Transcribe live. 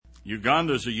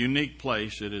Uganda is a unique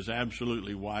place. It is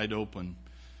absolutely wide open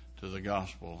to the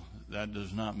gospel. That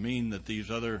does not mean that these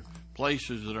other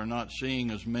places that are not seeing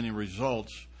as many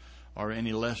results are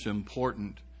any less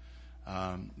important.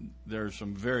 There are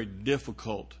some very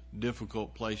difficult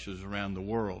places around the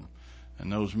world.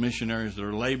 And those missionaries that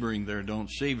are laboring there don't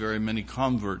see very many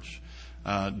converts.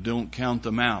 Don't count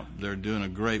them out. They're doing a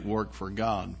great work for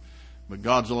God. But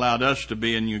God's allowed us to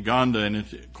be in Uganda, and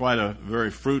it's quite a very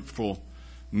fruitful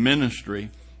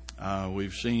ministry.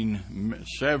 We've seen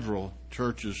several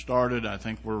churches started. I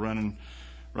think we're running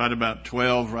right about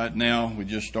 12 right now. We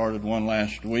just started one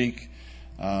last week.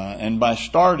 And by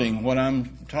starting, what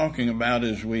I'm talking about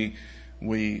is we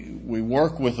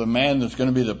work with a man that's going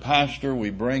to be the pastor. We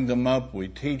bring them up, we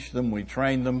teach them, we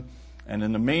train them. And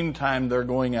in the meantime, they're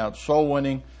going out soul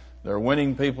winning. They're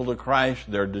winning people to Christ.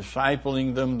 They're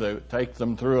discipling them. They take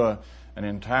them through an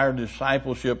entire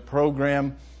discipleship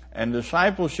program. And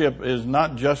discipleship is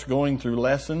not just going through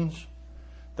lessons.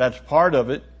 That's part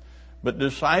of it. But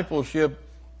discipleship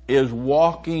is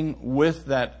walking with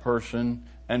that person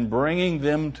and bringing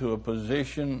them to a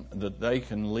position that they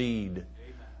can lead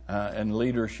and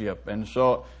leadership. And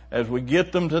so as we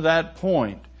get them to that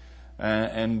point,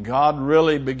 and God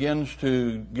really begins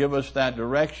to give us that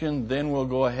direction, then we'll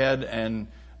go ahead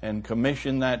and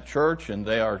commission that church, and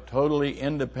they are totally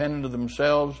independent of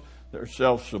themselves. They're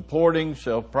self-supporting,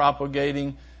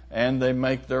 self-propagating, and they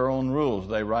make their own rules.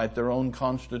 They write their own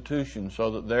constitution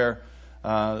so that they're,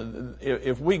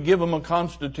 if we give them a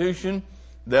constitution,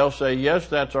 they'll say, yes,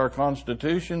 that's our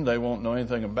constitution. They won't know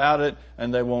anything about it,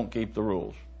 and they won't keep the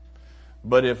rules.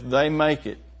 But if they make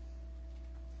it,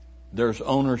 there's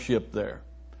ownership there,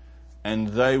 and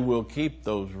they will keep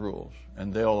those rules,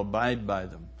 and they'll abide by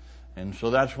them. And so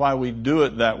that's why we do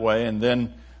it that way, and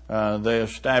then they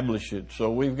establish it.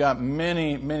 So we've got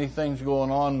many things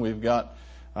going on. We've got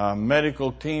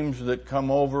medical teams that come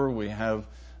over. We have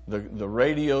the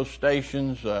radio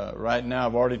stations. Right now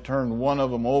I've already turned one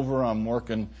of them over. I'm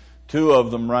working two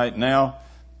of them right now.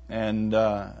 And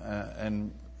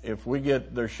if we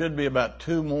get, there should be about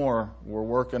two more we're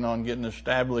working on getting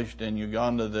established in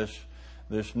Uganda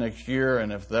this next year.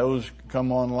 And if those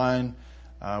come online,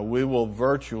 we will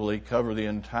virtually cover the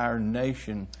entire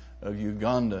nation of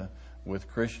Uganda with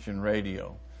Christian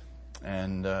radio.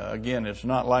 And again, it's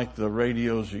not like the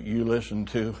radios that you listen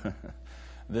to.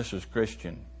 This is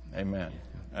Christian. Amen.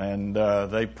 And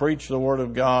they preach the Word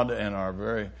of God and are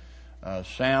very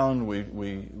sound.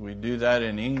 We do that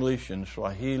in English, in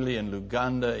Swahili, in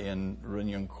Luganda, in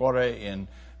Runyankore, in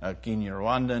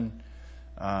Kinyarwandan,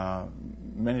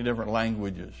 many different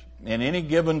languages. In any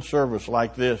given service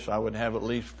like this, I would have at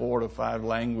least 4 to 5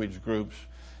 language groups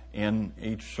in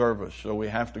each service. So we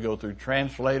have to go through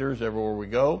translators everywhere we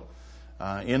go.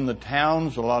 In the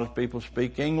towns, a lot of people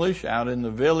speak English. Out in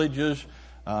the villages,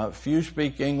 few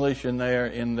speak English in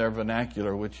their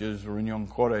vernacular, which is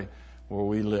Runyankore, where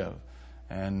we live.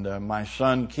 And my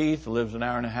son Keith lives an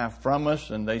hour and a half from us,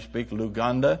 and they speak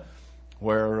Luganda,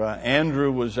 where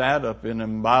Andrew was at up in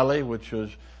Mbale, which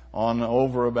was on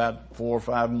over about 4 or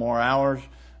 5 more hours.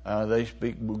 They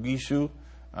speak Bugisu.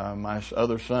 My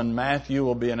other son Matthew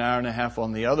will be an hour and a half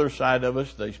on the other side of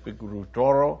us. They speak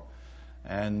Rutoro.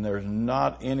 And there's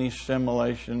not any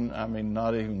simulation,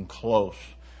 not even close.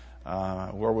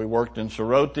 Where we worked in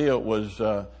Soroti, it was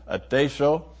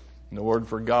Ateso. The word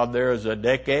for God there is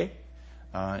Adeke.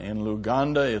 In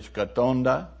Luganda, it's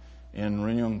Katonda. In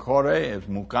Runyankore, it's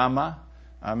Mukama.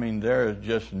 There is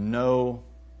just no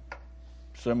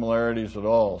similarities at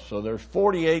all. So there's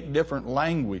 48 different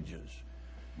languages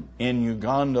in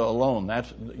Uganda alone.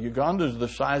 Uganda is the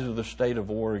size of the state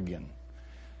of Oregon.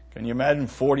 Can you imagine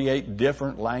 48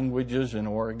 different languages in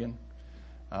Oregon?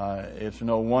 It's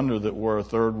no wonder that we're a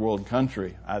third world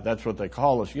country. That's what they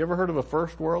call us. You ever heard of a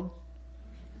first world?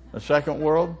 A second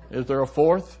world? Is there a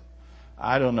fourth?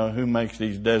 I don't know who makes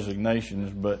these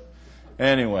designations, but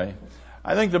anyway,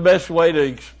 I think the best way to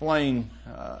explain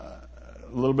a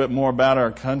little bit more about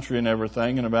our country and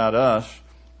everything and about us,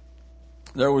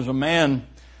 there was a man,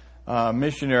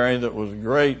 missionary that was a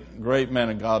great man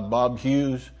of God, Bob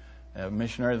Hughes, a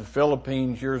missionary of the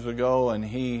Philippines years ago, and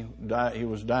he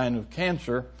was dying of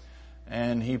cancer,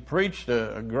 and he preached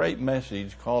a great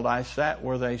message called I Sat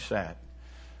Where They Sat.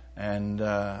 And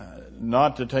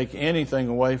not to take anything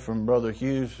away from Brother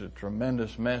Hughes, a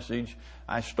tremendous message,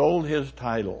 I stole his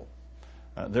title.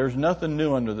 There's nothing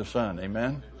new under the sun,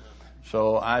 amen?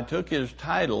 So I took his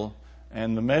title,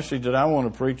 and the message that I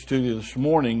want to preach to you this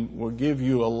morning will give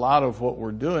you a lot of what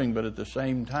we're doing, but at the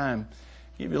same time,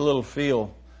 give you a little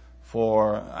feel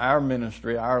for our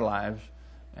ministry, our lives,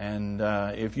 And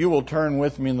if you will turn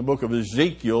with me in the book of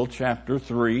Ezekiel, chapter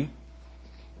 3.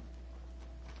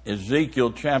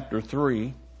 Ezekiel, chapter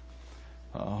 3.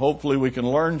 Hopefully we can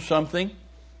learn something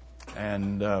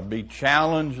and be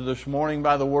challenged this morning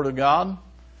by the Word of God.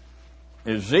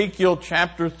 Ezekiel,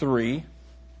 chapter 3.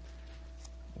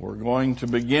 We're going to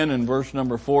begin in verse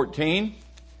number 14.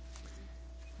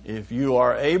 If you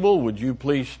are able, would you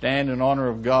please stand in honor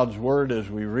of God's Word as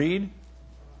we read?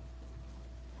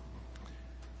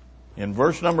 In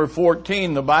verse number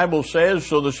 14, the Bible says,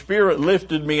 "So the Spirit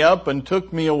lifted me up and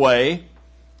took me away,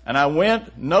 and I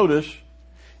went," notice,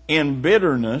 "in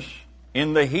bitterness,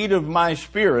 in the heat of my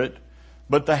spirit,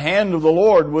 but the hand of the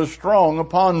Lord was strong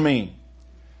upon me.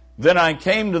 Then I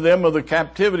came to them of the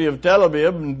captivity of Tel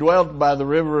Aviv and dwelt by the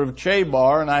river of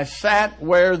Chebar, and I sat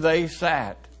where they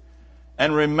sat,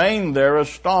 and remained there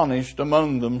astonished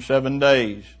among them 7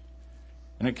 days.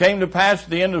 And it came to pass at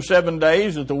the end of 7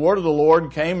 days that the word of the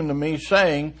Lord came unto me,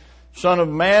 saying, Son of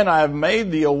man, I have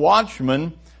made thee a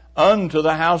watchman unto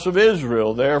the house of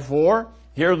Israel. Therefore,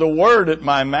 hear the word at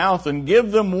my mouth, and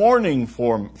give them warning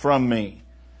from me.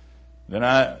 Then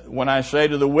when I say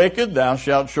to the wicked, Thou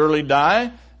shalt surely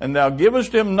die, and thou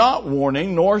givest him not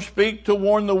warning, nor speak to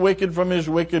warn the wicked from his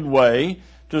wicked way,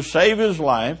 to save his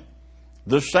life,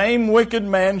 the same wicked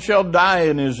man shall die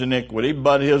in his iniquity,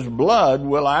 but his blood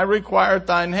will I require at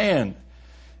thine hand.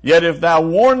 Yet if thou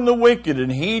warn the wicked,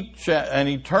 and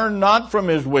he turn not from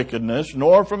his wickedness,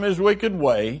 nor from his wicked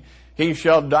way, he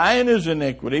shall die in his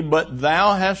iniquity, but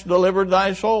thou hast delivered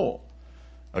thy soul.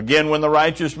 Again, when the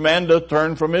righteous man doth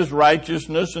turn from his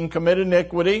righteousness and commit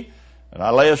iniquity, and I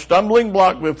lay a stumbling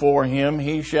block before him,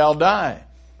 he shall die,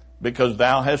 because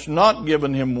thou hast not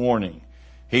given him warning.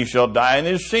 He shall die in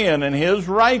his sin, and his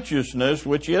righteousness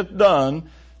which he hath done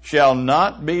shall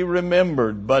not be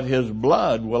remembered, but his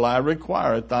blood will I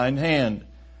require at thine hand.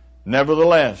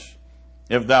 Nevertheless,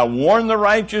 if thou warn the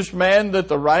righteous man that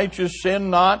the righteous sin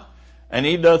not, and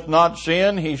he doth not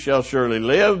sin, he shall surely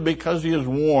live, because he is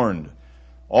warned.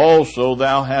 Also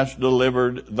thou hast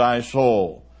delivered thy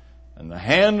soul. And the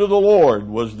hand of the Lord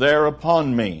was there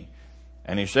upon me.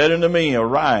 And he said unto me,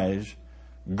 Arise,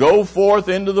 go forth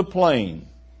into the plain,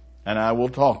 and I will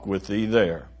talk with thee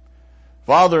there.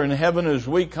 Father in heaven, as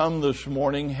we come this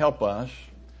morning, help us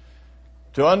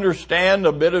to understand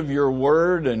a bit of your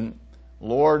word, and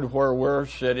Lord, where we're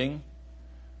sitting,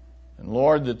 and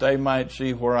Lord, that they might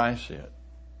see where I sit.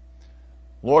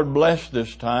 Lord, bless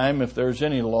this time. If there's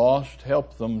any lost,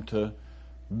 help them to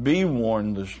be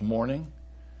warned this morning,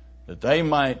 that they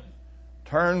might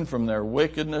turn from their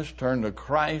wickedness, turn to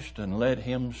Christ, and let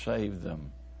him save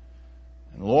them.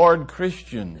 And Lord,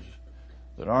 Christians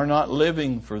that are not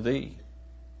living for thee,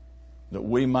 that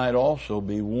we might also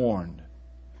be warned,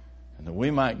 and that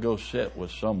we might go sit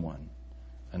with someone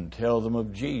and tell them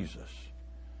of Jesus.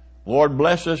 Lord,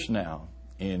 bless us now.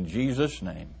 In Jesus'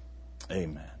 name,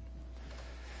 amen.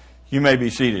 You may be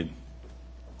seated.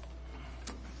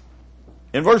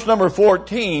 In verse number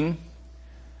 14,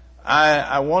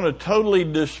 I want to totally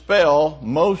dispel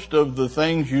most of the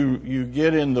things you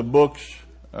get in the books,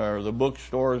 or the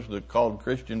bookstores that are called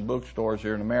Christian bookstores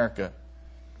here in America.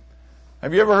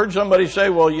 Have you ever heard somebody say,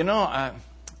 well, you know,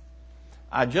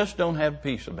 I just don't have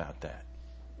peace about that?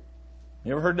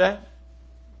 You ever heard that?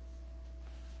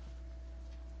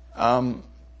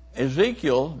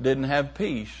 Ezekiel didn't have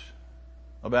peace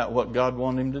about what God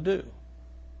wanted him to do.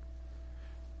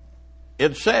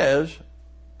 It says,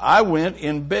 I went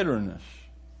in bitterness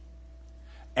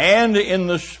and in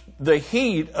the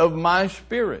heat of my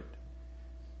spirit.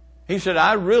 He said,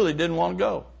 I really didn't want to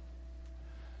go.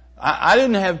 I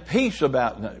didn't have peace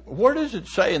about that. Where does it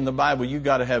say in the Bible you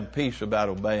got to have peace about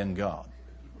obeying God?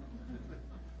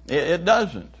 It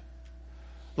doesn't.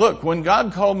 Look, when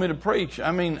God called me to preach,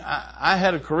 I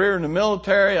had a career in the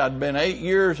military. I'd been 8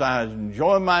 years. I was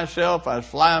enjoying myself. I was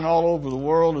flying all over the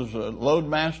world as a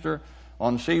loadmaster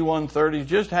on C-130s,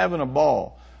 just having a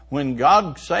ball. When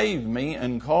God saved me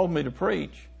and called me to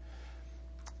preach,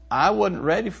 I wasn't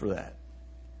ready for that.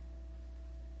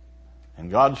 And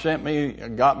God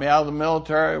got me out of the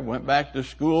military, went back to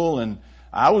school, and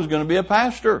I was going to be a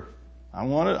pastor. I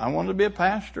wanted to be a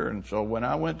pastor. And so when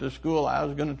I went to school, I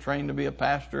was going to train to be a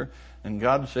pastor. And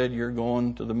God said, you're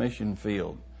going to the mission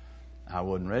field. I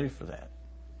wasn't ready for that.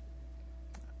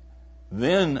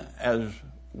 Then as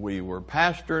we were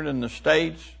pastoring in the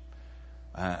States,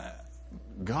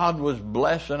 God was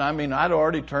blessing. I'd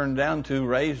already turned down 2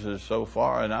 raises so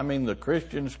far. And the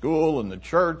Christian school and the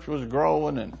church was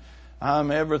growing, and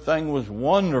everything was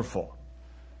wonderful.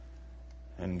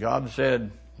 And God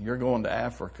said, you're going to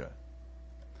Africa.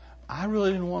 I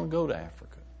really didn't want to go to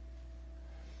Africa.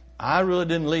 I really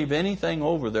didn't leave anything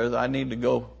over there that I need to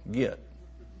go get.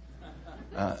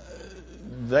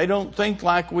 They don't think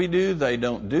like we do. They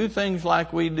don't do things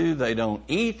like we do. They don't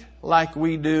eat like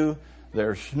we do.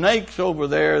 There's snakes over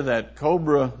there. That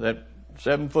cobra, that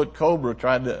 7-foot cobra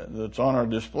that's on our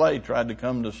display, tried to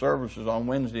come to services on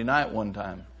Wednesday night one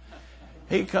time.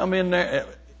 He come in there.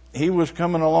 He was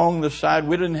coming along the side.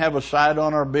 We didn't have a side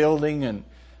on our building,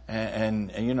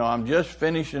 and you know, I'm just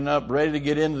finishing up, ready to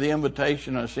get into the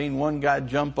invitation. I seen one guy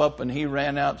jump up, and he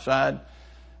ran outside.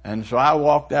 And so I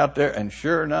walked out there, and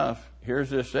sure enough, here's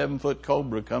this 7-foot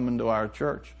cobra coming to our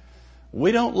church.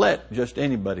 We don't let just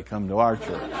anybody come to our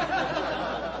church.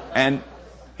 And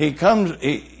he comes,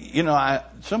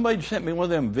 somebody sent me one of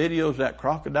them videos of that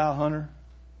crocodile hunter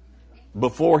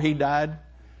before he died.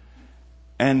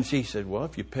 And she said, well,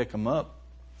 if you pick them up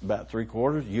about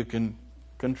 3/4, you can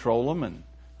control them. And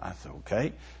I thought,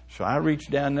 okay. So I reached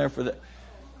down there for that.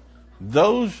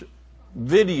 Those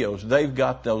videos, they've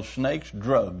got those snakes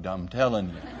drugged, I'm telling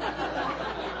you.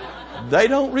 They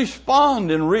don't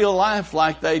respond in real life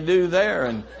like they do there.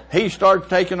 And he starts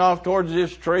taking off towards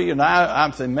this tree, and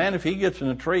I'm saying, man, if he gets in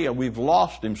a tree, we've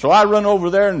lost him. So I run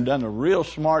over there and done a real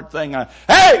smart thing.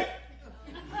 Hey!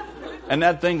 And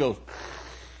that thing goes.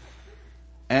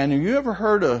 And have you ever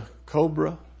heard a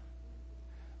cobra?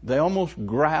 They almost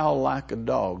growl like a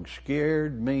dog.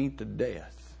 Scared me to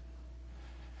death.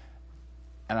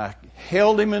 And I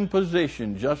held him in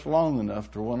position just long enough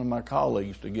for one of my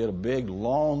colleagues to get a big,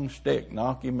 long stick,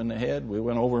 knock him in the head. We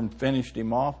went over and finished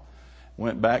him off,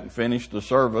 went back and finished the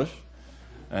service.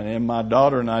 And then my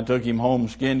daughter and I took him home,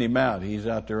 skinned him out. He's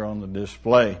out there on the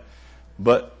display.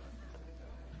 But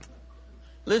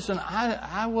listen,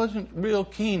 I wasn't real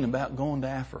keen about going to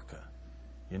Africa,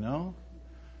 you know.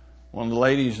 One of the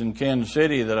ladies in Kansas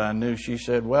City that I knew, she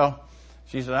said,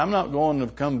 I'm not going to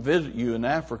come visit you in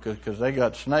Africa because they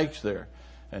got snakes there.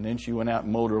 And then she went out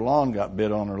and mowed her lawn, got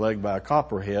bit on her leg by a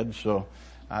copperhead. So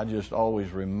I just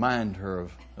always remind her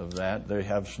of that. They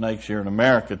have snakes here in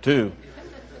America too.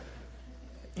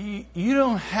 You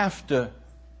don't have to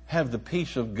have the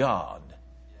peace of God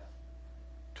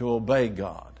to obey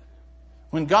God.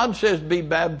 When God says be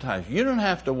baptized, you don't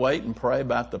have to wait and pray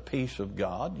about the peace of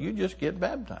God. You just get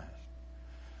baptized.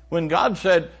 When God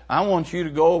said, I want you to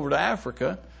go over to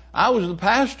Africa, I was the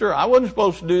pastor. I wasn't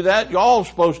supposed to do that. Y'all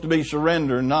supposed to be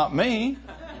surrendering, not me.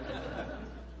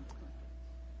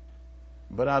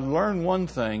 But I've learned one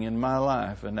thing in my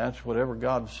life, and that's whatever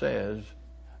God says,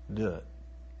 do it.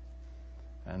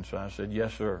 And so I said,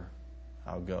 yes, sir,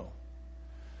 I'll go.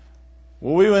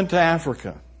 Well, we went to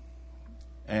Africa,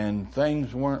 and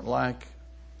things weren't like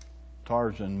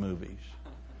Tarzan movies.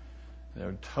 They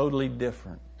were totally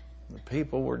different. The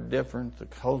people were different. The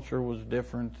culture was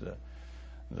different.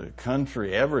 The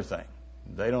country, everything.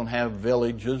 They don't have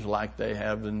villages like they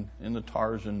have in the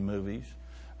Tarzan movies.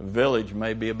 A village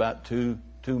may be about two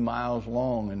miles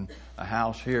long, and a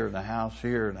house here and a house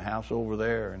here and a house over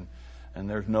there, and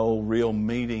there's no real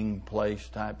meeting place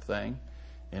type thing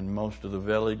in most of the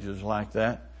villages like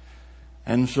that.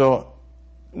 And so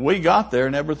we got there,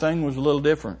 and everything was a little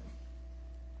different.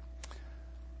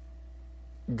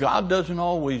 God doesn't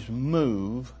always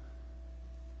move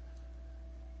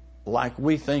like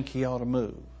we think He ought to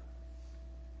move.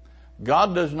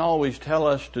 God doesn't always tell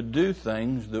us to do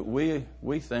things that we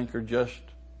think are just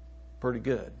pretty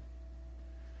good.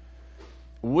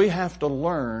 We have to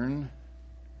learn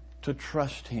to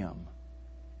trust Him.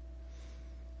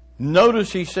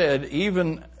 Notice He said,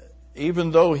 even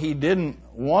though he didn't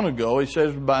want to go, He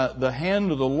says, by the hand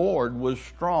of the Lord was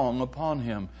strong upon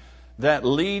him. That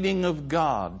leading of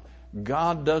God,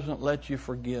 God doesn't let you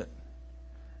forget.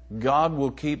 God will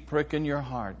keep pricking your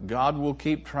heart. God will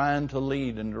keep trying to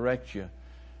lead and direct you.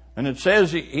 And it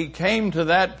says he came to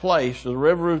that place, the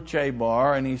river of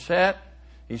Chebar, and he said,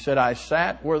 I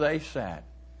sat where they sat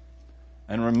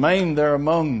and remained there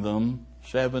among them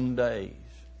 7 days.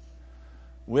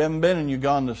 We haven't been in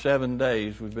Uganda 7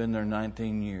 days. We've been there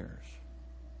 19 years.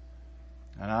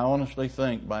 And I honestly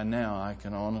think by now I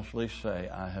can honestly say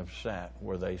I have sat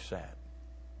where they sat.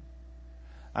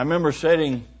 I remember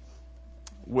sitting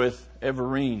with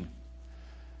Everine.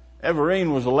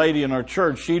 Everine was a lady in our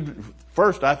church.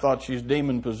 First I thought she's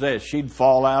demon possessed. She'd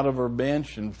fall out of her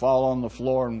bench and fall on the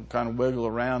floor and kind of wiggle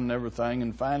around and everything.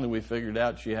 And finally we figured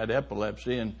out she had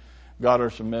epilepsy and got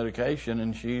her some medication,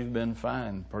 and she's been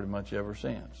fine pretty much ever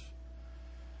since.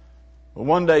 Well,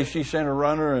 one day she sent a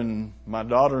runner, and my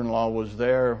daughter-in-law was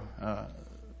there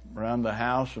around the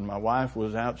house, and my wife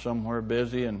was out somewhere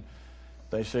busy, and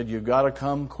they said, you've got to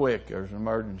come quick. There's an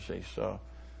emergency. So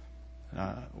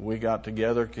we got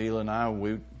together, Keela and I,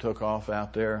 we took off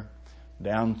out there.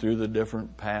 down through the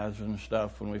different paths and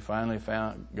stuff. When we finally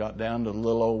got down to the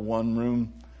little old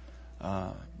one-room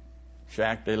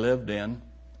shack they lived in.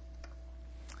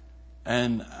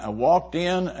 And I walked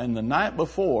in, and the night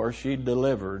before, she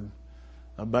delivered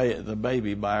the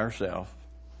baby by herself.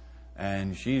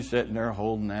 And she's sitting there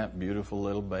holding that beautiful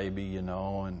little baby,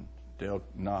 and still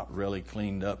not really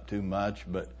cleaned up too much,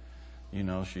 but,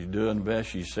 she's doing the best.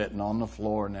 She's sitting on the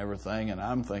floor and everything. And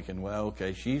I'm thinking, well,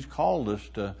 okay, she's called us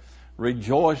to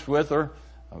rejoice with her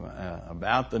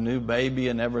about the new baby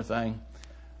and everything.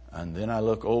 And then I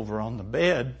look over on the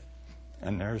bed,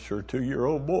 and there's her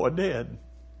 2-year-old boy dead.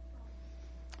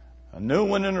 A new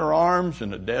one in her arms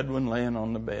and a dead one laying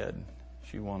on the bed.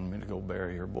 She wanted me to go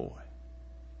bury her boy.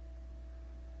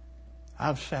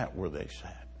 I've sat where they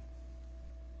sat.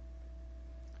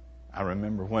 I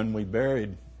remember when we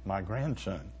buried my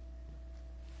grandson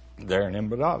there in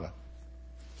Embassada.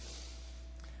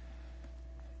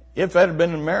 If that had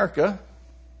been in America,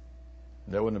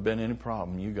 there wouldn't have been any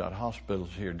problem. You got hospitals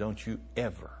here. Don't you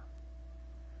ever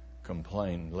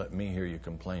complain. Let me hear you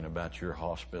complain about your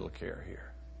hospital care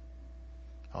here.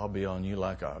 I'll be on you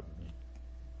like a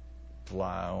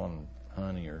fly on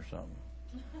honey or something.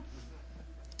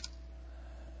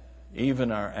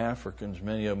 Even our Africans,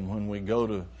 many of them, when we go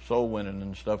to soul winning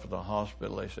and stuff at the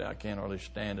hospital, they say, I can't hardly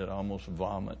stand it. I almost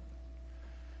vomit.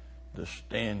 The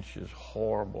stench is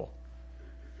horrible.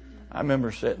 I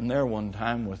remember sitting there one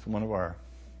time with one of our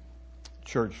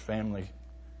church family,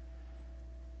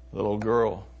 little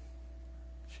girl.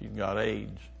 She'd got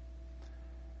AIDS.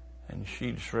 And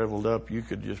she'd shriveled up. You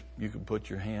could put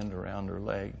your hand around her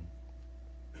leg.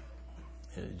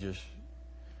 It just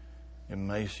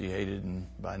emaciated, and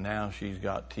by now she's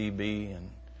got TB, and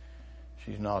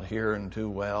she's not hearing too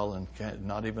well, and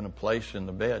not even a place in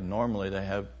the bed. Normally they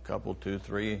have a couple, 2,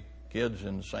 3 kids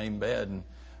in the same bed, and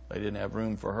they didn't have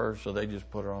room for her, so they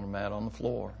just put her on a mat on the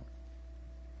floor.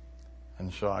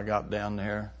 And so I got down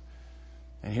there,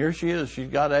 and here she is. She's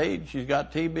got AIDS, she's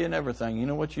got TB and everything. You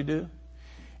know what you do?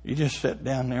 You just sit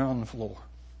down there on the floor,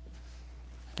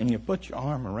 and you put your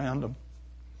arm around them,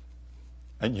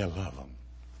 and you love them.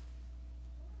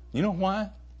 You know why?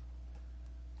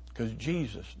 Because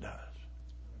Jesus does.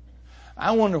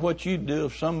 I wonder what you'd do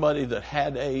if somebody that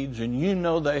had AIDS, and you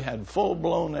know they had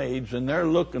full-blown AIDS, and they're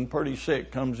looking pretty sick,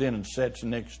 comes in and sits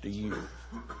next to you.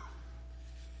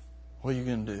 What are you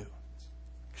going to do?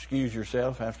 Excuse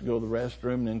yourself, have to go to the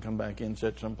restroom, and then come back in and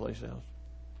sit someplace else?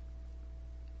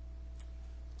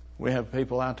 We have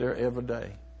people out there every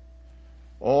day,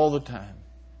 all the time.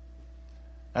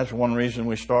 That's one reason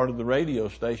we started the radio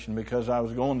station, because I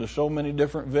was going to so many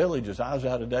different villages. I was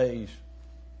out of days.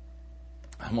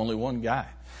 I'm only one guy.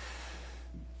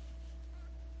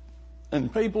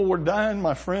 And people were dying.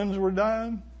 My friends were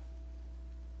dying.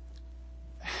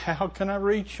 How can I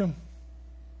reach them?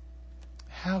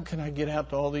 How can I get out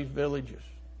to all these villages?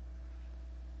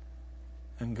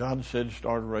 And God said,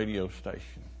 start a radio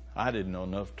station. I didn't know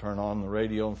enough to turn on the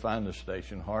radio and find the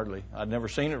station, hardly. I'd never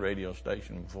seen a radio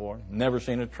station before. Never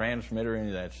seen a transmitter, any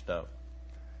of that stuff.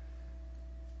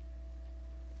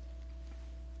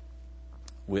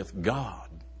 With God,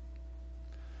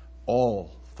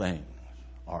 all things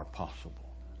are possible.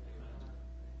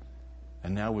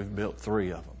 And now we've built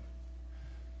 3 of them.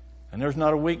 And there's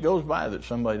not a week goes by that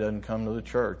somebody doesn't come to the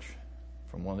church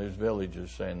from one of these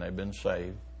villages saying they've been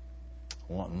saved,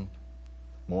 wanting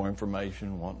more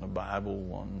information, wanting a Bible,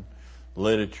 wanting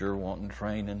literature, wanting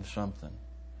training, something.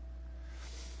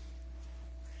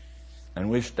 And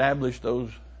we establish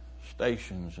those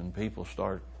stations, and people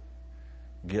start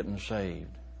getting saved,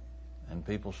 and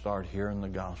people start hearing the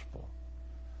gospel.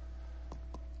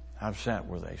 I've sat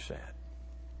where they sat.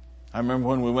 I remember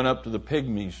when we went up to the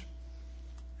Pygmies,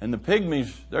 and the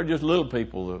Pygmies, they're just little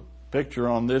people. The picture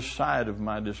on this side of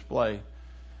my display,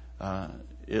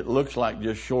 it looks like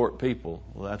just short people.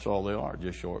 Well, that's all they are,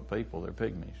 just short people. They're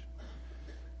Pygmies.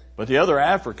 But the other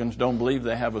Africans don't believe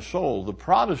they have a soul. The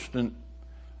Protestant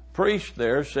priest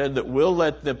there said that we'll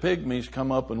let the Pygmies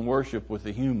come up and worship with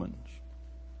the humans.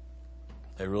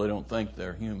 They really don't think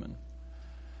they're human.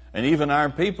 And even our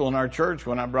people in our church,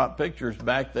 when I brought pictures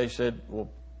back, they said, well,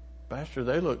 Pastor,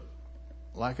 they look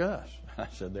like us. I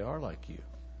said, they are like you.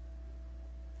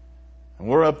 And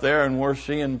we're up there and we're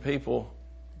seeing people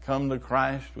come to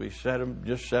Christ. We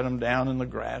just set them down in the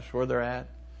grass where they're at.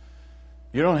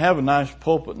 You don't have a nice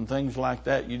pulpit and things like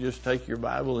that. You just take your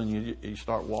Bible and you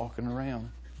start walking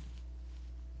around.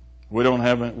 We're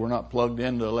not plugged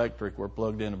into electric. We're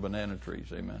plugged into banana trees.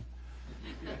 Amen.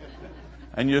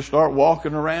 And you start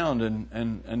walking around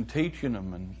and teaching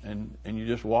them, and you're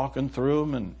just walking through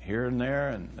them and here and there,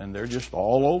 and they're just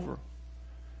all over.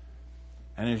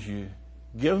 And as you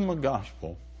give them a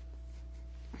gospel,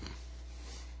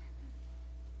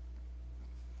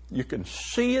 you can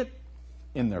see it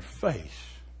in their face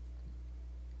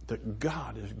that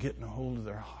God is getting a hold of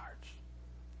their hearts.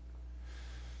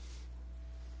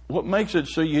 What makes it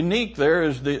so unique there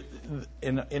is that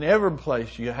in every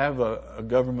place you have a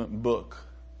government book.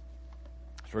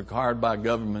 It's required by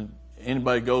government.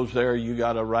 Anybody goes there, you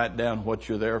got to write down what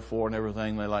you're there for and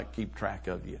everything. They like keep track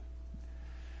of you.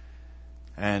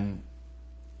 And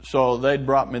so they'd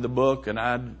brought me the book, and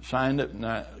I'd signed it, and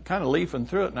I kind of leafing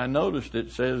through it, and I noticed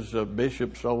it says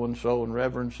Bishop so-and-so and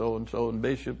Reverend so-and-so and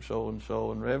Bishop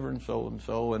so-and-so and Reverend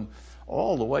so-and-so, and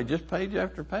all the way, just page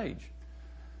after page.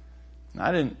 And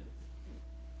I didn't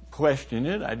question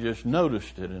it. I just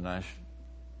noticed it, and I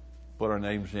put our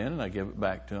names in, and I give it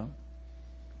back to them.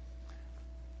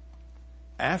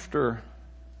 After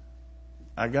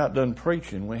I got done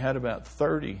preaching, we had about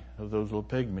 30 of those little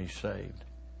pygmies saved.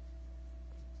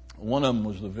 One of them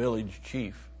was the village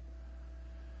chief.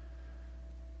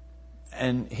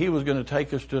 And he was going to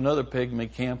take us to another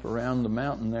pygmy camp around the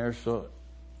mountain there. So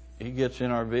he gets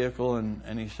in our vehicle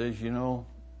and he says,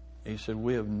 he said,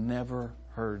 we have never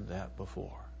heard that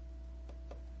before.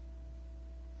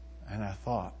 And I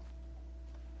thought,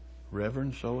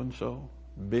 Reverend so-and-so,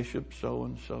 Bishop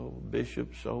so-and-so,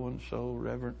 Bishop so-and-so,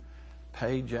 Reverend,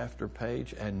 page after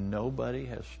page, and nobody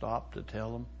has stopped to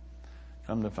tell them.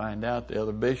 Come to find out, the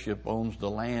other bishop owns the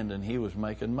land, and he was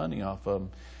making money off of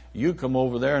them. You come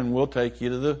over there, and we'll take you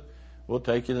to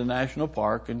the national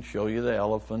park and show you the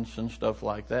elephants and stuff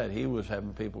like that. He was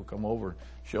having people come over,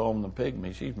 show them the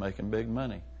pygmies. He's making big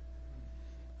money.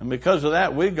 And because of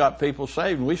that, we got people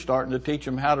saved, and we're starting to teach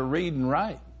them how to read and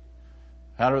write.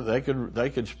 They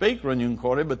could speak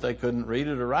Runyon-Cory, but they couldn't read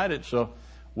it or write it. So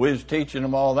we was teaching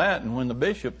them all that, and when the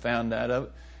bishop found out of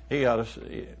it, he got us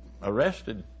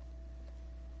arrested.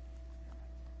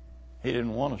 He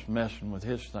didn't want us messing with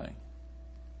his thing.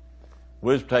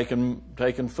 We was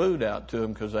taking food out to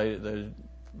them because they're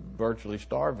virtually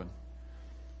starving.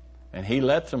 And he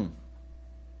lets them.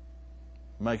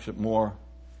 Makes it more,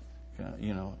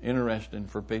 interesting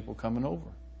for people coming over.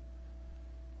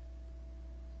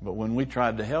 But when we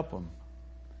tried to help them,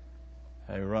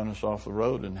 they run us off the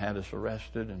road and had us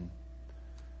arrested. And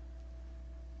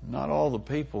not all the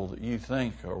people that you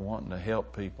think are wanting to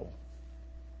help people.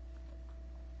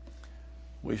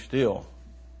 We're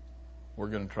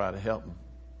going to try to help them.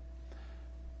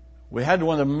 We had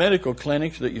one of the medical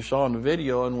clinics that you saw in the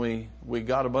video, and we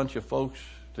got a bunch of folks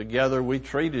together. We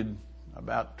treated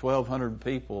about 1,200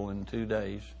 people in 2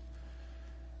 days.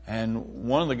 And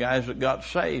one of the guys that got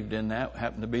saved in that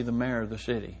happened to be the mayor of the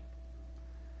city.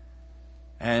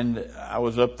 And I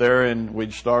was up there, and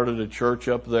we'd started a church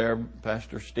up there.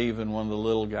 Pastor Stephen, one of the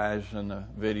little guys in the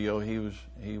video, he was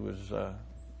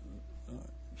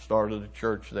started a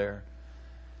church there.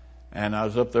 And I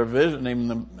was up there visiting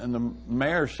him, and the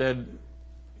mayor said,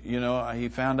 he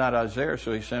found out I was there,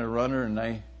 so he sent a runner, and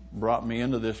they brought me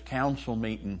into this council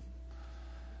meeting.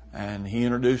 And he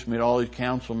introduced me to all these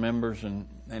council members, and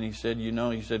he said,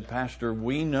 he said, Pastor,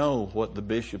 we know what the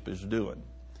bishop is doing.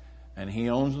 And he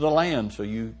owns the land, so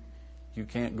you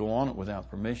can't go on it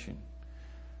without permission.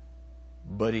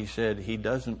 But he said, he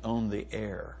doesn't own the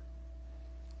air.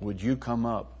 Would you come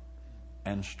up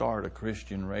and start a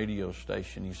Christian radio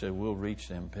station? He said, we'll reach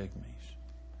them pygmies.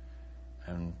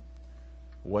 And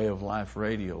Way of Life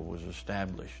Radio was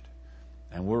established.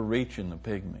 And we're reaching the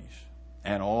pygmies.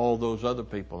 And all those other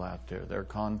people out there, they're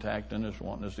contacting us,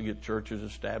 wanting us to get churches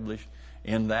established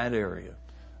in that area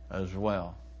as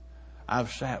well.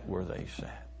 I've sat where they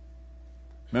sat.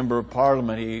 Member of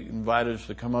Parliament, he invited us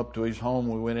to come up to his home.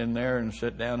 We went in there and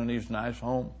sat down in his nice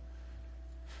home.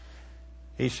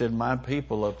 He said, my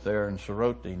people up there in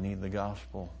Soroti need the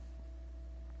gospel.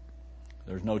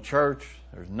 There's no church,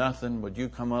 there's nothing, but you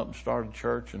come up and start a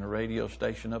church and a radio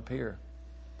station up here.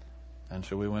 And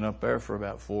so we went up there for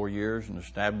about 4 years and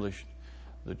established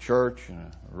the church and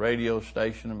a radio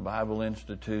station and Bible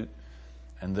Institute.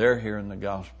 And they're hearing the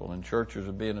gospel, and churches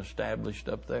are being established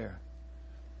up there.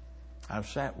 I've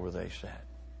sat where they sat.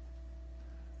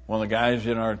 One of the guys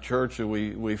in our church that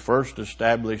we first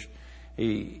established,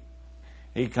 he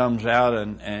comes out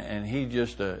and he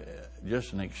just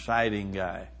an exciting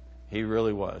guy. He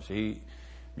really was.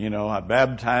 I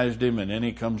baptized him, and then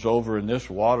he comes over, and this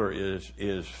water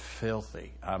is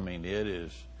filthy. I mean, it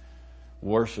is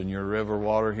worse than your river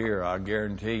water here, I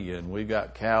guarantee you. And we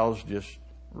got cows just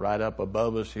right up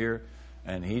above us here,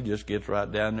 and he just gets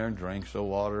right down there and drinks the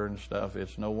water and stuff.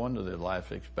 It's no wonder that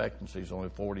life expectancy is only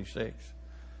 46.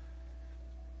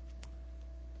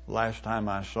 Last time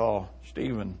I saw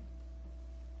Stephen,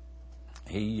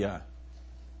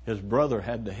 his brother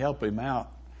had to help him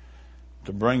out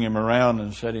to bring him around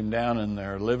and set him down in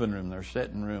their living room, their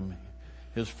sitting room.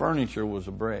 His furniture was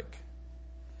a brick,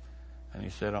 and he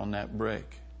sat on that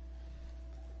brick.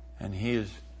 And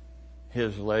his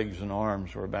legs and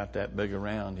arms were about that big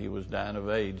around. He was dying of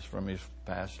AIDS from his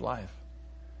past life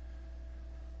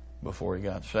before he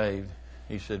got saved.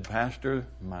 He said, "Pastor,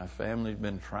 my family's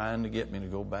been trying to get me to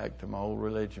go back to my old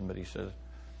religion," but he says,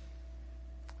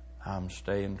 "I'm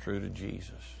staying true to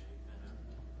Jesus."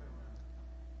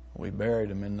 We buried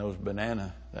him in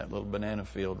that little banana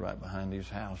field right behind his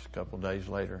house a couple of days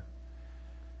later.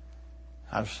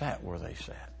 I've sat where they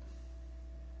sat.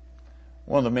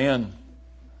 One of the men,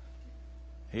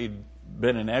 he'd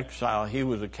been in exile. He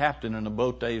was a captain in the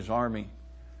Botha's army.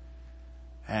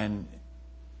 And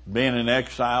being in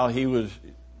exile, he was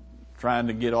trying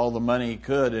to get all the money he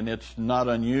could. And it's not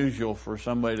unusual for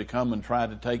somebody to come and try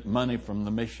to take money from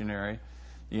the missionary.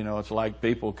 You know, it's like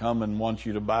people come and want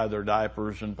you to buy their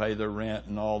diapers and pay their rent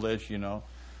and all this, you know.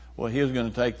 Well, he was going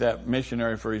to take that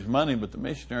missionary for his money, but the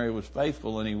missionary was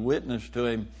faithful and he witnessed to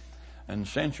him, and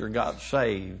Cincher got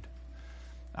saved.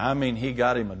 I mean, he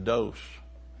got him a dose.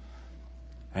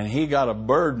 And he got a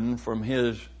burden for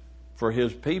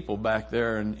his people back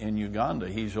there in Uganda.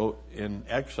 He's in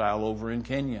exile over in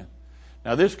Kenya.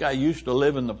 Now, this guy used to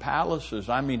live in the palaces.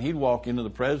 I mean, he'd walk into the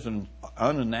president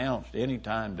unannounced any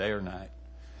time, day or night.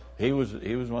 He was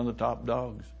one of the top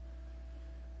dogs.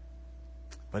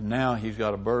 But now he's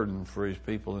got a burden for his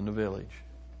people in the village.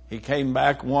 He came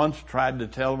back once, tried to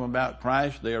tell them about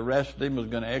Christ. They arrested him, was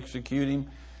going to execute him.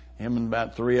 Him and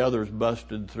about 3 others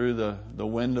busted through the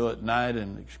window at night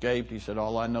and escaped. He said,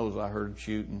 "All I know is I heard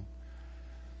shooting."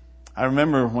 I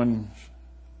remember when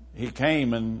he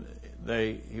came and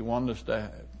they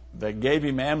gave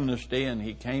him amnesty, and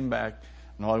he came back,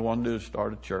 and all he wanted to do is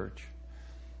start a church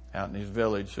out in his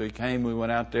village. So he came, we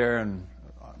went out there, and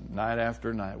night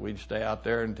after night we'd stay out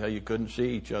there until you couldn't see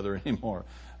each other anymore.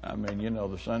 I mean, you know,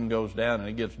 the sun goes down and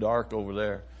it gets dark over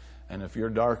there. And if you're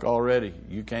dark already,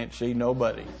 you can't see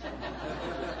nobody.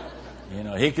 You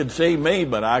know, he could see me,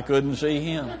 but I couldn't see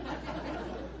him.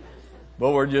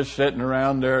 But we're just sitting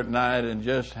around there at night and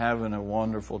just having a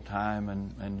wonderful time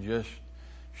and just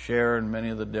sharing many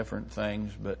of the different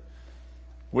things. But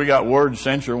we got word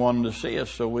Cincher wanted to see us,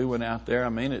 so we went out there. I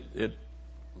mean, it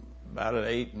about an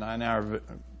 8-9 hour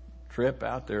trip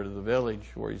out there to the village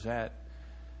where he's at.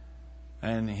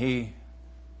 And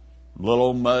little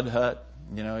old mud hut,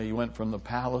 you know, he went from the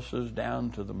palaces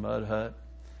down to the mud hut.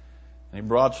 And he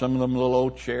brought some of them little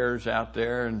old chairs out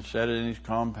there and set it in his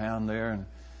compound there.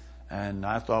 And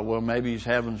I thought, well, maybe he's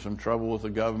having some trouble with the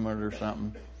government or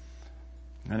something.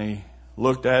 And he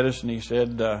looked at us and he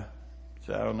said, I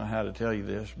don't know how to tell you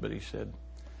this, but he said,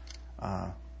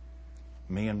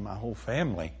 "Me and my whole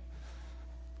family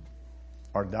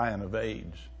are dying of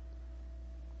AIDS."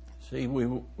 See,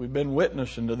 we've been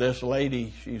witnessing to this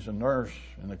lady. She's a nurse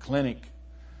in a clinic.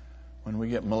 When we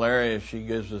get malaria, she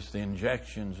gives us the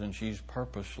injections, and she's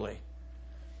purposely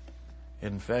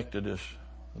infected us,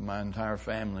 my entire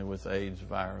family, with AIDS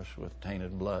virus, with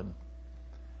tainted blood.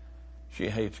 She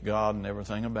hates God and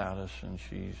everything about us, and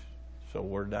so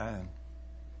we're dying.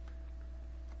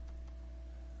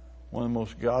 One of the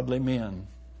most godly men,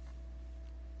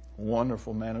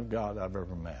 wonderful man of God I've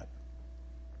ever met.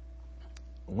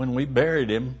 When we buried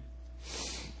him,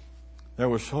 there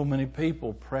were so many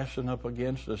people pressing up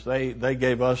against us. They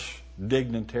gave us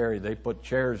dignitary. They put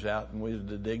chairs out, and we were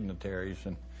the dignitaries.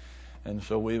 And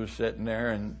so we was sitting there,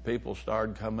 and people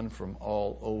started coming from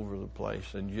all over the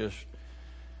place and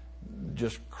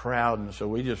just crowding. So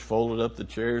we just folded up the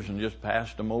chairs and just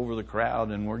passed them over the crowd,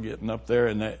 and we're getting up there,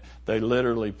 and they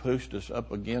literally pushed us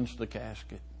up against the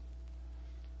casket.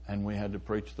 And we had to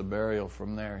preach the burial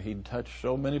from there. He'd touched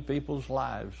so many people's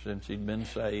lives since he'd been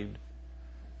saved.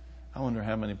 I wonder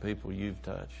how many people you've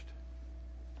touched.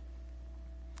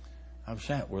 I've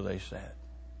sat where they sat.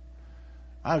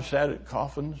 I've sat at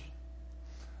coffins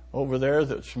over there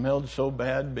that smelled so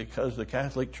bad because the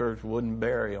Catholic Church wouldn't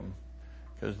bury them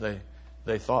because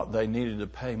they thought they needed to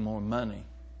pay more money.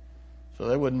 So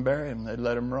they wouldn't bury them. They'd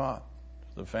let them rot.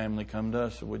 The family come to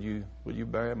us and said, would you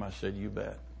bury them? I said, "You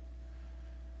bet."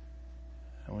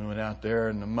 And we went out there,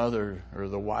 and the mother, or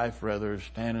the wife rather, is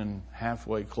standing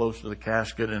halfway close to the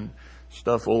casket and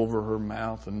stuff over her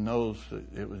mouth and nose.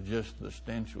 It was just, the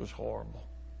stench was horrible.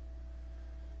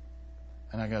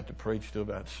 And I got to preach to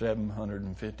about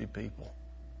 750 people.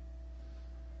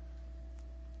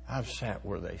 I've sat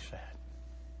where they sat.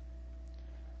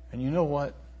 And you know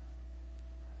what?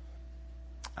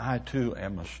 I too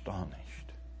am astonished.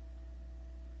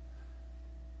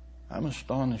 I'm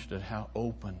astonished at how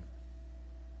open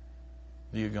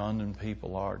the Ugandan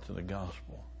people are to the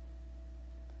gospel.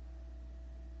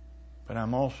 But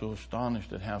I'm also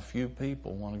astonished at how few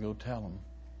people want to go tell them.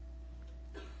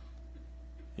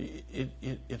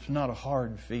 It's not a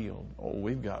hard field. Oh,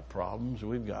 we've got problems.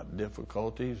 We've got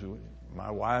difficulties. My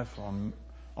wife on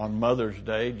Mother's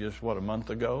Day, just a month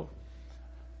ago,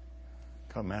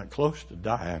 come out close to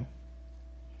dying.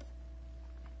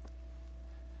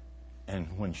 And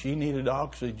when she needed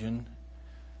oxygen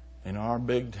in our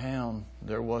big town,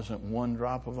 there wasn't one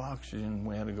drop of oxygen.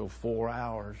 We had to go 4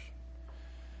 hours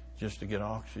just to get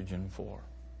oxygen for her.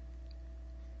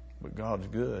 But God's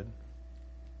good.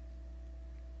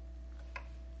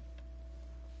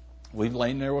 We've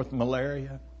lain there with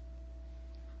malaria,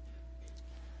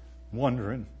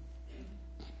 wondering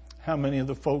how many of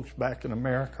the folks back in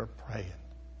America are praying.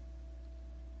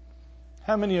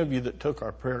 How many of you that took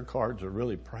our prayer cards are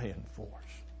really praying for us?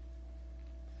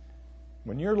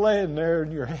 When you're laying there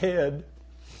and your head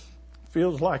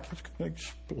feels like it's going to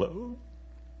explode,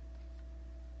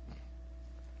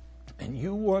 and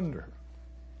you wonder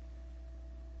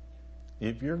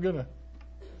if you're going to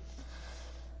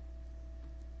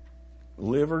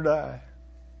live or die,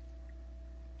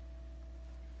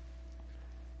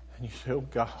 and you say, oh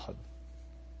God,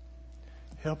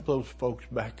 help those folks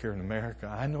back here in America.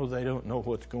 I know they don't know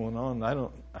what's going on. I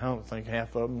don't think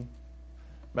half of them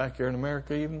back here in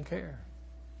America even care.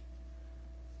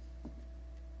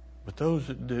 But those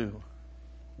that do,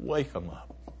 wake them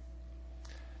up.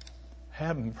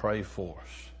 Have them pray for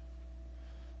us.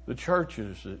 The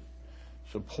churches that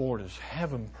support us,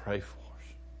 have them pray for us.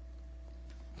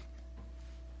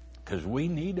 Because we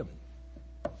need them.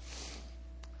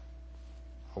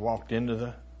 I walked into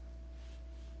the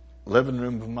living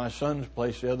room of my son's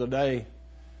place the other day,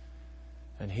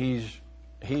 and he's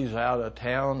out of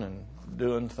town and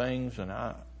doing things, and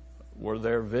we're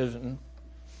there visiting.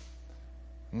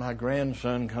 My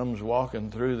grandson comes walking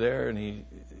through there, and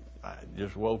I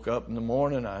just woke up in the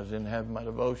morning. I was in having my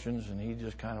devotions, and he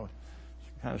just kind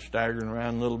of staggering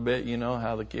around a little bit. You know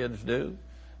how the kids do.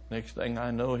 Next thing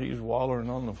I know, he's wallowing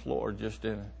on the floor, just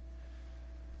in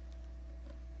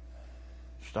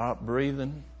stop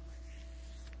breathing.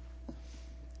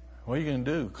 What are you going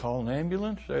to do? Call an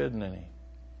ambulance? There isn't any.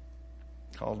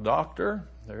 Call a doctor?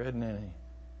 There isn't any.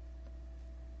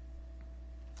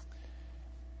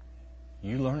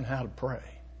 You learn how to pray.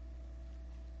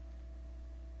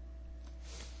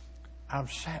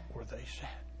 I've sat where they sat.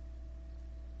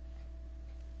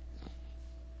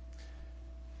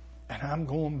 And I'm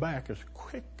going back as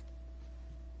quick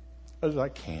as I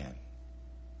can.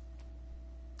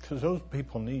 Because those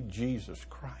people need Jesus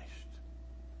Christ.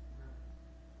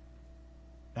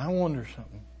 Now I wonder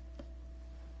something.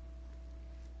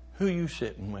 Who are you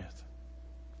sitting with?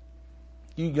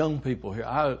 You young people here,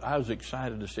 I was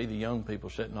excited to see the young people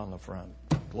sitting on the front.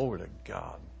 Glory to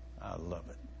God. I love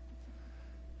it.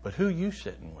 But who are you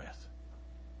sitting with?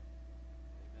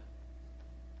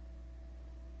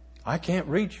 I can't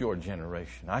reach your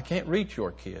generation. I can't reach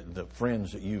your kid, the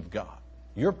friends that you've got.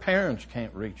 Your parents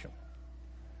can't reach them.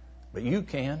 But you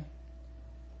can.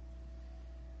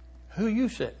 Who are you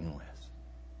sitting with?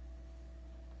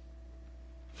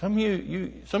 Some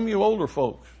of you older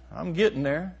folks, I'm getting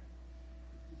there.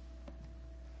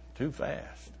 Too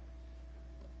fast.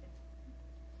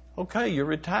 Okay, you're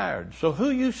retired. So who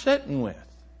are you sitting with?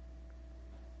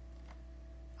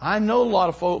 I know a lot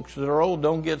of folks that are old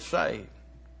don't get saved.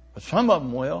 But some of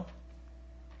them will.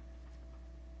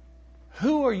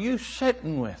 Who are you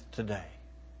sitting with today?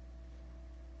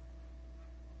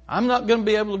 I'm not going to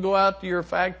be able to go out to your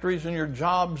factories and your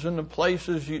jobs and the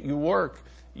places you work.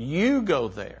 You go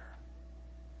there.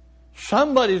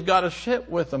 Somebody's got to sit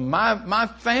with them. My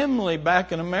family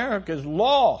back in America is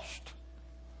lost.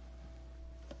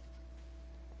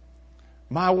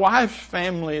 My wife's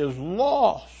family is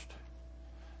lost.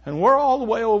 And we're all the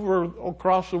way over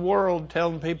across the world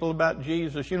telling people about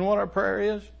Jesus. You know what our prayer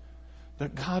is?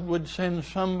 That God would send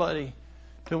somebody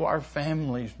to our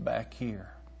families back here.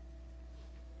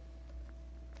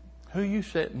 Who are you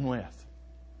sitting with?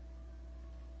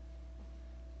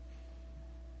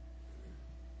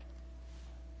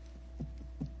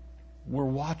 We're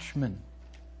watchmen.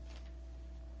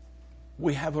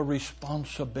 We have a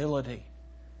responsibility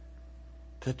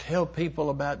to tell people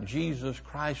about Jesus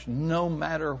Christ no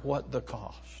matter what the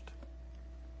cost.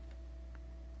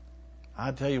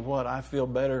 I tell you what, I feel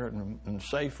better and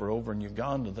safer over in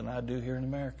Uganda than I do here in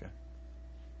America.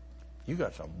 You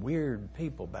got some weird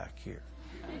people back here.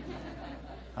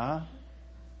 Huh?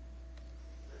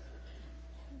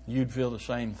 You'd feel the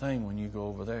same thing when you go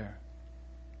over there.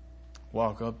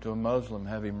 Walk up to a Muslim,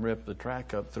 have him rip the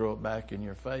track up, throw it back in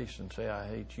your face and say, I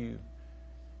hate you.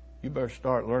 You better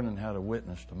start learning how to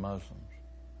witness to Muslims.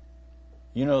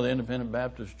 You know the Independent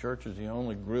Baptist Church is the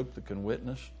only group that can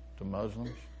witness to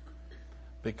Muslims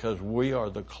because we are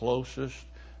the closest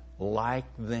like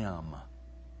them.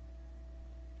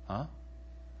 Huh?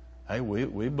 Hey,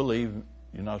 we believe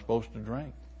you're not supposed to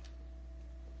drink.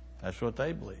 That's what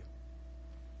they believe.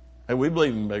 Hey, we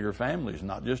believe in bigger families,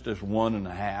 not just this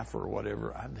 1.5 or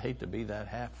whatever. I'd hate to be that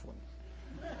half one.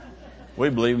 We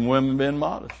believe in women being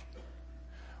modest.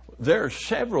 There are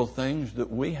several things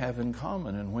that we have in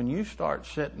common, and when you start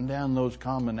setting down those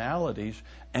commonalities,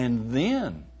 and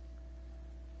then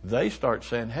they start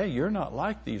saying, hey, you're not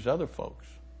like these other folks.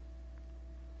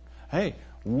 Hey,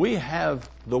 we have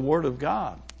the Word of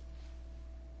God.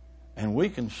 And we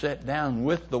can sit down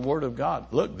with the Word of God.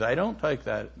 Look, they don't take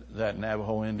that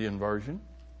Navajo Indian version.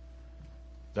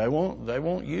 They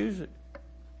won't use it.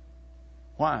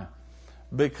 Why?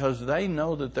 Because they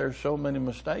know that there's so many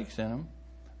mistakes in them.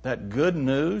 That good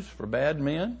news for bad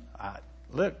men,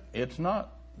 look, it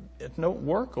don't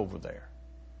work over there.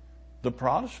 The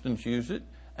Protestants use it,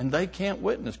 and they can't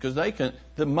witness because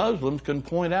the Muslims can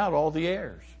point out all the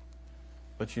errors.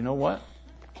 But you know what?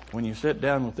 When you sit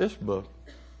down with this book,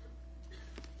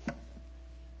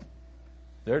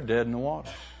 they're dead in the water.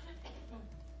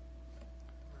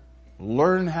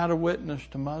 Learn how to witness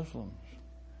to Muslims.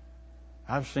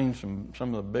 I've seen some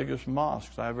of the biggest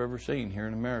mosques I've ever seen here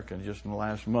in America just in the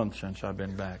last month since I've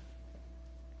been back.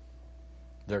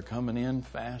 They're coming in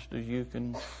fast as you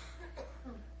can.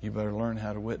 You better learn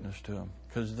how to witness to them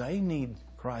because they need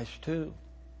Christ too.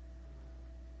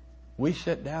 We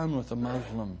sit down with the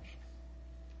Muslims.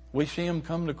 We see them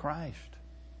come to Christ.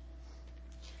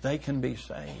 They can be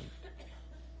saved.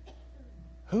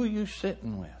 Who are you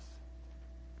sitting with?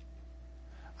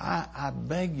 I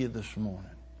beg you this morning.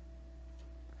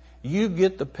 You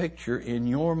get the picture in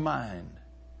your mind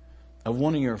of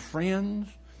one of your friends,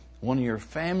 one of your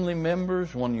family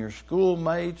members, one of your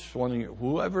schoolmates,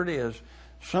 whoever it is,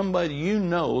 somebody you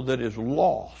know that is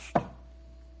lost.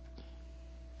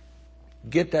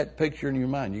 Get that picture in your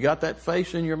mind. You got that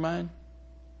face in your mind?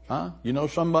 Huh? You know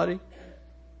somebody?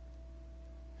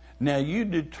 Now you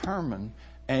determine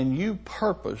and you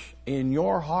purpose in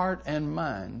your heart and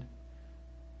mind,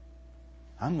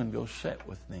 I'm going to go sit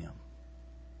with them.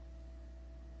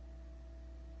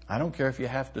 I don't care if you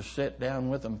have to sit down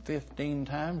with them 15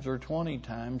 times or 20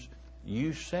 times.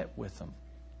 You sit with them.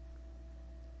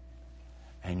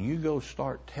 And you go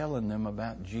start telling them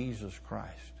about Jesus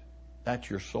Christ. That's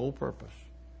your sole purpose.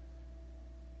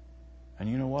 And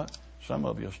you know what? Some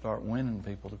of you will start winning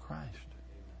people to Christ.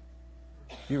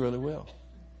 You really will.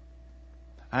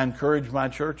 I encourage my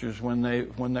churches when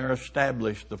they're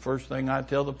established, the first thing I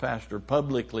tell the pastor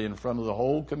publicly in front of the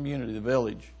whole community, the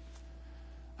village,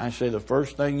 I say the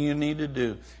first thing you need to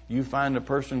do, you find a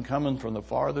person coming from the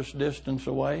farthest distance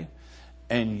away,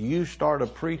 and you start a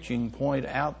preaching point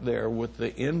out there with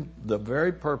the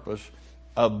very purpose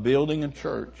of building a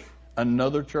church,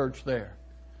 another church there.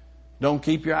 Don't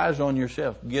keep your eyes on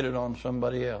yourself. Get it on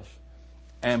somebody else.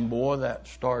 And boy, that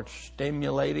starts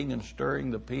stimulating and stirring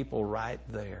the people right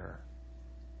there.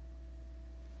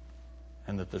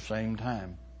 And at the same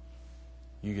time,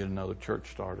 you get another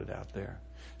church started out there.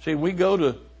 See, we go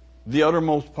to the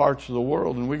uttermost parts of the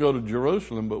world and we go to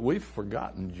Jerusalem, but we've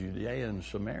forgotten Judea and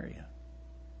Samaria.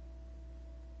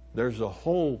 There's a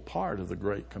whole part of the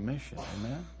Great Commission.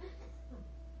 Amen?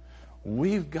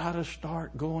 We've got to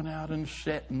start going out and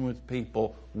sitting with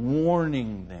people,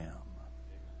 warning them.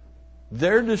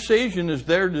 Their decision is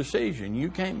their decision. You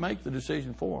can't make the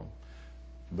decision for them.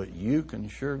 But you can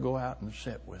sure go out and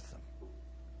sit with them.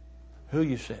 Who are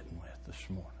you sitting with this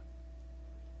morning?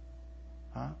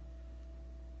 Huh?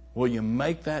 Will you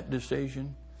make that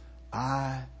decision?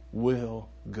 I will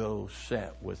go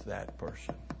sit with that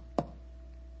person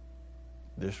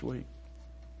this week.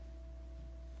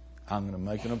 I'm going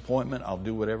to make an appointment. I'll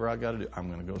do whatever I got to do.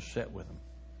 I'm going to go sit with them.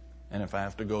 And if I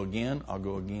have to go again, I'll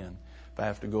go again. If I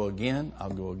have to go again, I'll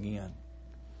go again.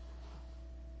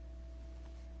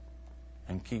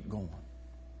 And keep going.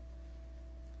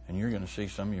 And you're going to see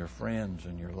some of your friends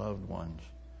and your loved ones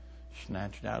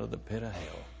snatched out of the pit of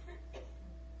hell.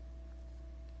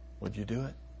 Would you do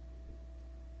it?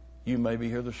 You may be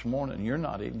here this morning and you're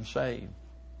not even saved.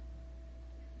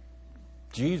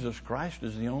 Jesus Christ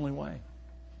is the only way.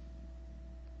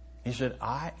 He said,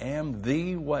 I am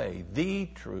the way, the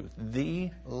truth,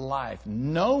 the life.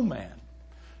 No man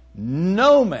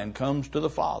comes to the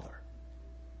Father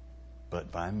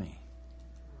but by me.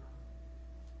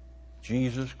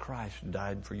 Jesus Christ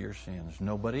died for your sins.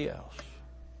 Nobody else.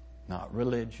 Not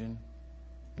religion,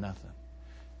 nothing.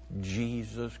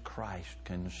 Jesus Christ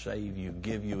can save you,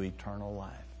 give you eternal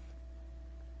life.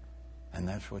 And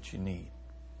that's what you need.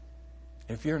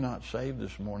 If you're not saved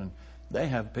this morning, they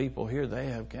have people here, they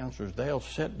have counselors. They'll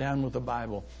sit down with the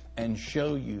Bible and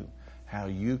show you how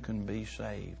you can be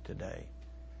saved today.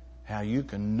 How you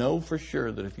can know for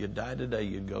sure that if you die today,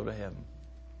 you'd go to heaven.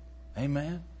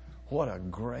 Amen? What a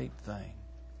great thing.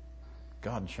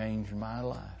 God changed my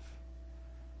life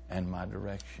and my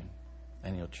direction,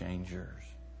 and He'll change yours.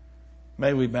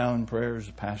 May we bow in prayer as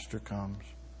the pastor comes.